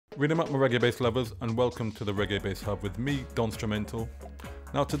Reading up my reggae bass lovers, and welcome to the Reggae Bass Hub with me, Donstrumental.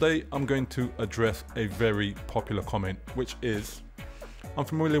 Now today I'm going to address a very popular comment, which is, I'm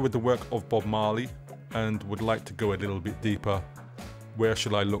familiar with the work of Bob Marley and would like to go a little bit deeper. Where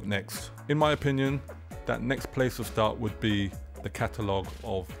should I look next? In my opinion, that next place to start would be the catalogue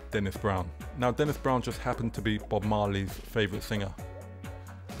of Dennis Brown. Now Dennis Brown just happened to be Bob Marley's favourite singer.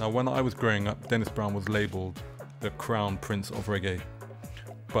 Now when I was growing up, Dennis Brown was labelled the crown prince of reggae.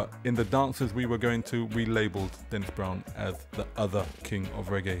 But in the dances we were going to, we labelled Dennis Brown as the other king of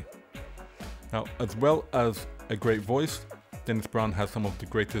reggae. Now, as well as a great voice, Dennis Brown has some of the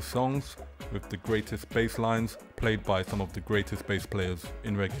greatest songs with the greatest bass lines played by some of the greatest bass players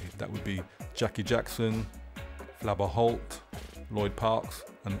in reggae. That would be Jackie Jackson, Flabber Holt, Lloyd Parks,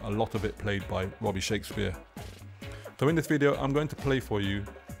 and a lot of it played by Robbie Shakespeare. So in this video I'm going to play for you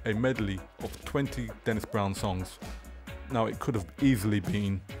a medley of 20 Dennis Brown songs. Now it could have easily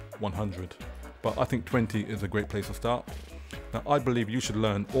been 100, but I think 20 is a great place to start. Now I believe you should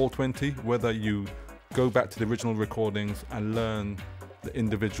learn all 20, whether you go back to the original recordings and learn the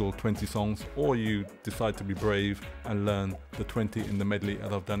individual 20 songs, or you decide to be brave and learn the 20 in the medley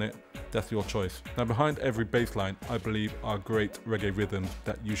as I've done it. That's your choice. Now behind every bass line, I believe, are great reggae rhythms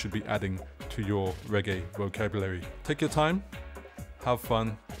that you should be adding to your reggae vocabulary. Take your time, have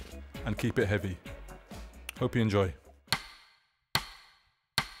fun, and keep it heavy. Hope you enjoy.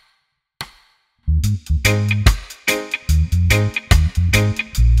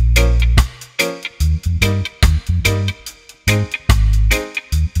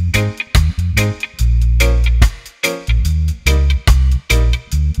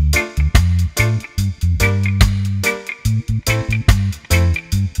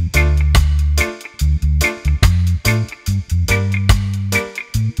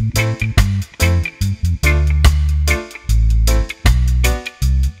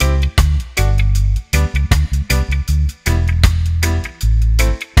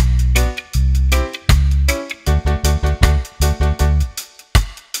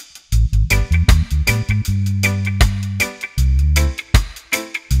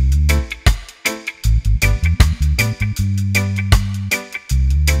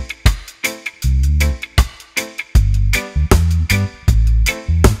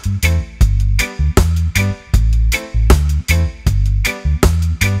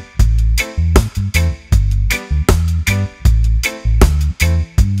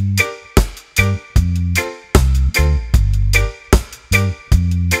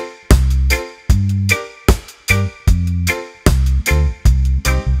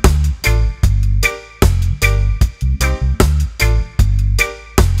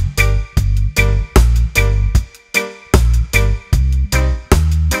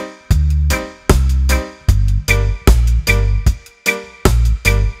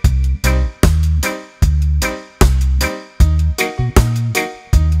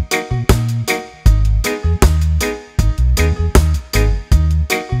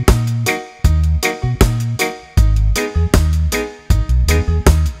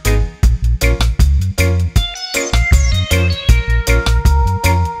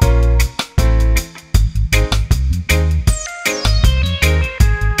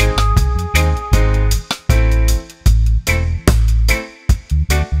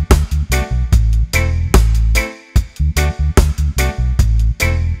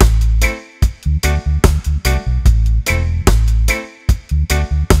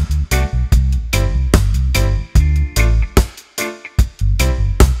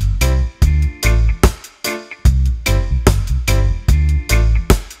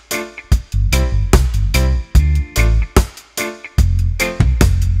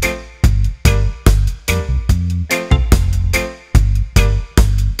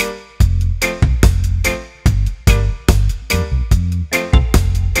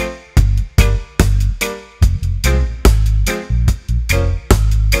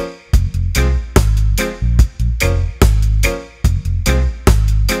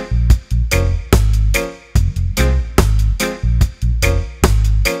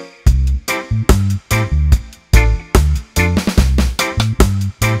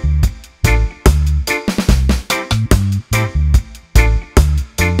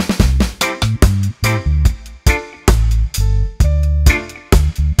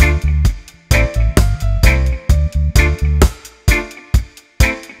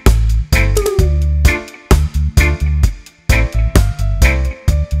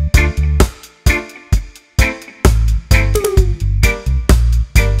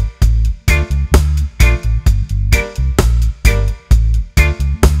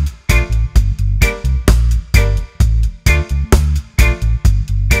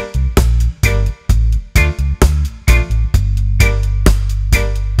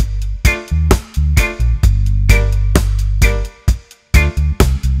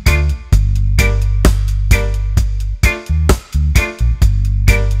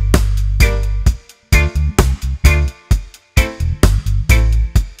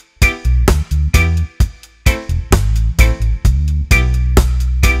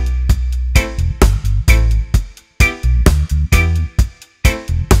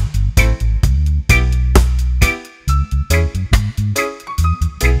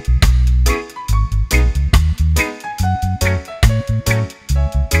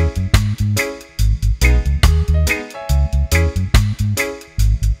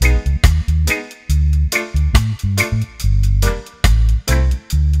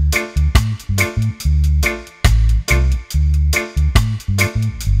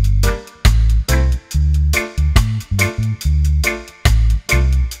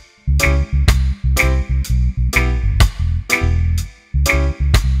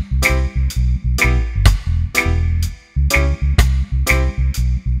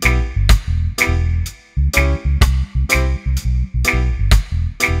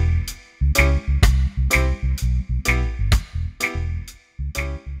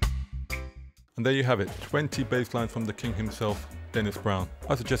 And there you have it, 20 bass lines from the king himself, Dennis Brown.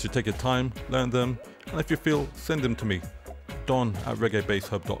 I suggest you take your time, learn them, and if you feel, send them to me,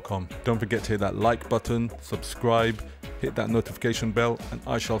 don@reggaebass.com. Don't forget to hit that like button, subscribe, hit that notification bell, and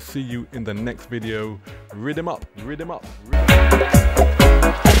I shall see you in the next video. Read 'em up, read 'em up.